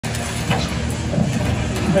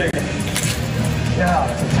bigger. Yeah,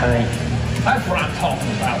 it's a tank. That's what I'm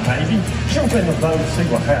talking about, baby. Jump in the boat and see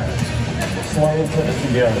what happens. Slowly put it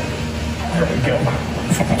together. There we go.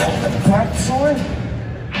 Back, son.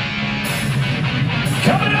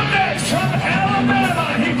 Coming up next from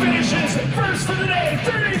Alabama, he finishes first for the day,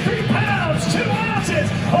 33 pounds, 2 ounces,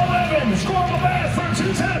 11 scoreable bass for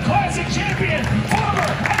two-time classic champion, former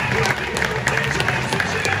angler of the year, Benjamin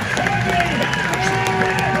Fishing Academy,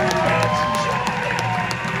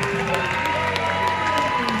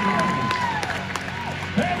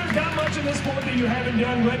 there's not much in this sport that you haven't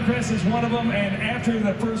done. REDCREST is one of them, and after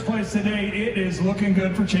the first place today, it is looking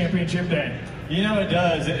good for championship day. You know, it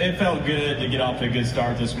does. It felt good to get off to a good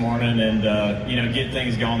start this morning and, you know, get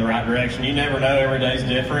things going the right direction. You never know, every day's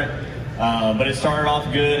different. But it started off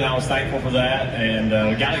good, and I was thankful for that, and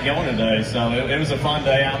we got it going today. So it was a fun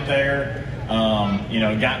day out there. You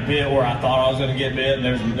know, got bit where I thought I was going to get bit,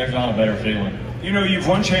 and there's not a better feeling. You know, you've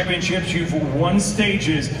won championships, you've won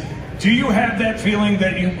stages. Do you have that feeling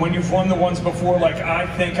that when you've won the ones before, like, I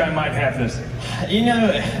think I might have this? You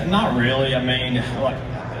know, not really. I mean, like,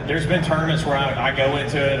 there's been tournaments where I go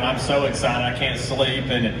into it and I'm so excited I can't sleep,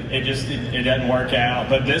 and it doesn't work out.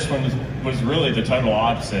 But this one was really the total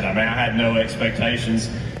opposite. I mean, I had no expectations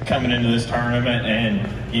coming into this tournament,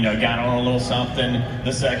 and you know, got on a little something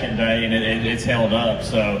the second day, and it's held up.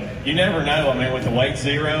 So you never know. I mean, with the weight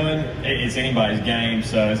zeroing, it's anybody's game.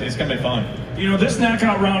 So it's gonna be fun. You know, this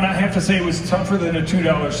knockout round, I have to say, was tougher than a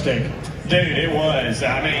 $2 steak. Dude, it was.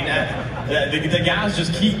 I mean, the guys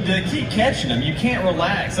just keep catching them. You can't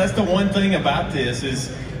relax. That's the one thing about this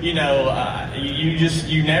is, you know,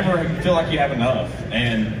 you never feel like you have enough,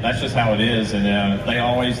 and that's just how it is. And they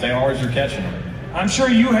always are catching them. I'm sure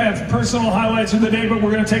you have personal highlights of the day, but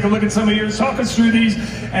we're going to take a look at some of yours. Talk us through these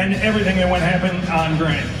and everything that went happen on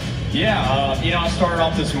Grant. Yeah, you know, I started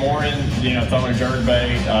off this morning, you know, throwing a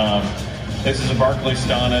jerkbait. This is a Berkeley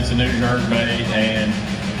Stunner. It's a new jerkbait, and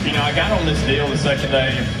you know, I got on this deal the second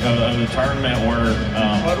day of the tournament where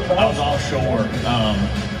I was offshore,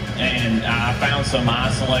 and I found some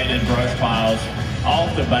isolated brush piles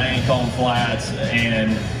off the bank on flats,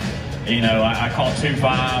 and you know, I caught 2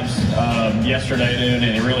 5s yesterday noon,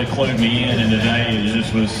 and it really clued me in. And today it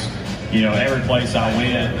just was, you know, every place I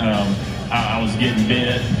went, I was getting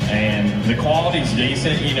bit, and the quality's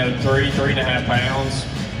decent. You know, 3.5 pounds.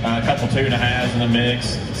 A couple 2.5s in the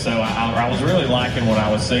mix, so I was really liking what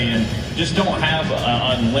I was seeing. Just don't have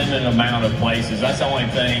an unlimited amount of places. That's the only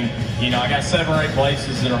thing. You know, I got 7 or 8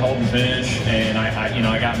 places that are holding fish, and you know,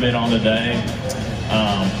 I got bit on today,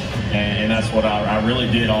 and that's what I really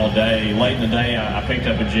did all day. Late in the day, I picked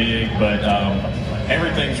up a jig, but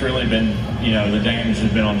everything's really been, you know, the damage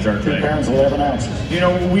has been on jerkbait. 2 pounds, 11 ounces. You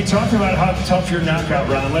know, we talked about how tough your knockout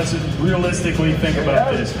round. Let's realistically think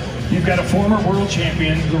about this. You've got a former world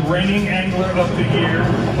champion, the reigning angler of the year,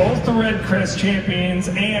 both the REDCREST champions,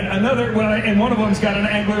 and another, well, and one of them's got an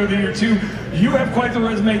angler of the year too. You have quite the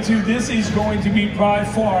resume too. This is going to be by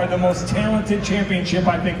far the most talented championship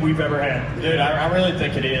I think we've ever had. Dude, I really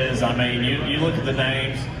think it is. I mean, you look at the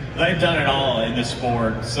names, they've done it all in this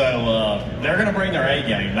sport, so they're going to bring their A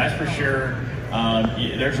game, that's for sure.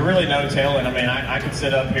 There's really no telling. I mean, I could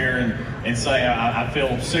sit up here and say I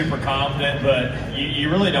feel super confident, but you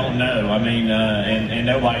really don't know. I mean, and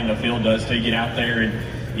nobody in the field does till you get out there,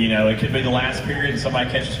 and you know, it could be the last period and somebody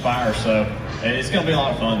catches fire. So it's going to be a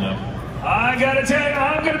lot of fun, though. I got to tell you,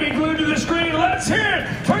 I'm going to be glued to the screen. Let's hear it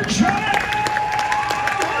for John.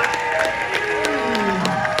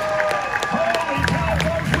 Holy cow,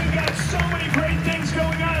 folks, we've got so many great things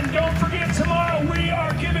going on. Don't forget, tomorrow we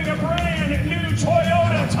are giving a brand new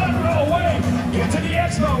Toyota Tundra away. Get to the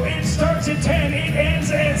expo. It starts at 10. It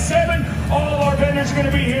ends at 7. All our vendors are going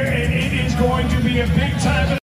to be here, and it is going to be a big time.